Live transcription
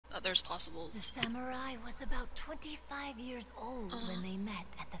there's The possibles. samurai was about 25 years old when they met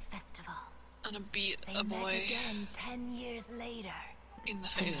at the festival. And beat They a met boy again 10 years later in the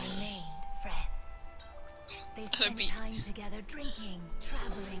and face. remained friends. They spent beat. time together drinking,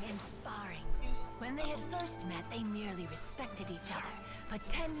 traveling, and sparring. When they had first met, they merely respected each other, but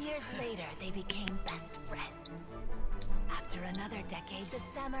 10 years later, they became best friends. After another decade, the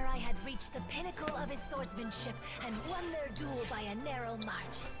samurai had reached the pinnacle of his swordsmanship and won their duel by a narrow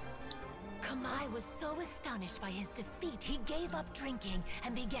margin. Kamai was so astonished by his defeat, he gave up drinking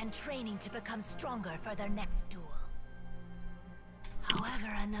and began training to become stronger for their next duel.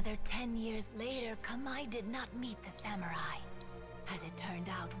 However, another 10 years later, Kamai did not meet the samurai. As it turned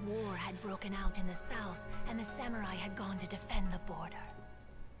out, war had broken out in the south, and the samurai had gone to defend the border.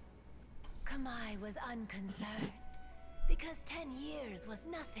 Kamai was unconcerned, because 10 years was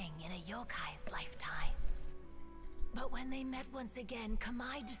nothing in a yokai's lifetime. But when they met once again,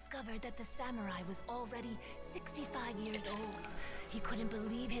 Kamai discovered that the samurai was already 65 years old. He couldn't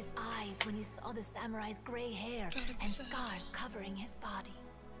believe his eyes when he saw the samurai's gray hair and scars covering his body.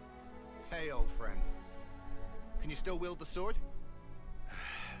 Hey, old friend. Can you still wield the sword?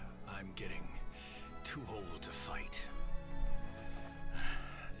 I'm getting too old to fight.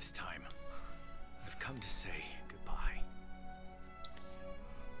 This time, I've come to say goodbye.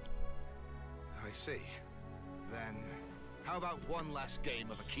 I see. Then, how about one last game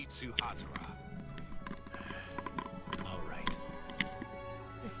of Akitsu Hazara? All right.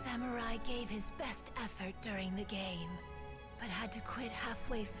 The samurai gave his best effort during the game, but had to quit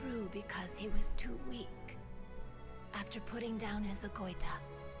halfway through because he was too weak. After putting down his agoita,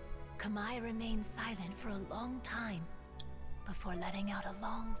 Kamai remained silent for a long time before letting out a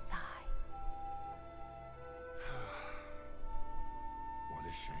long sigh. What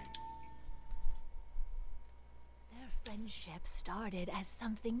a shame. Their friendship started as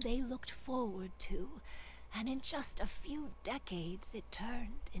something they looked forward to, and in just a few decades it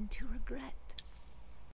turned into regret.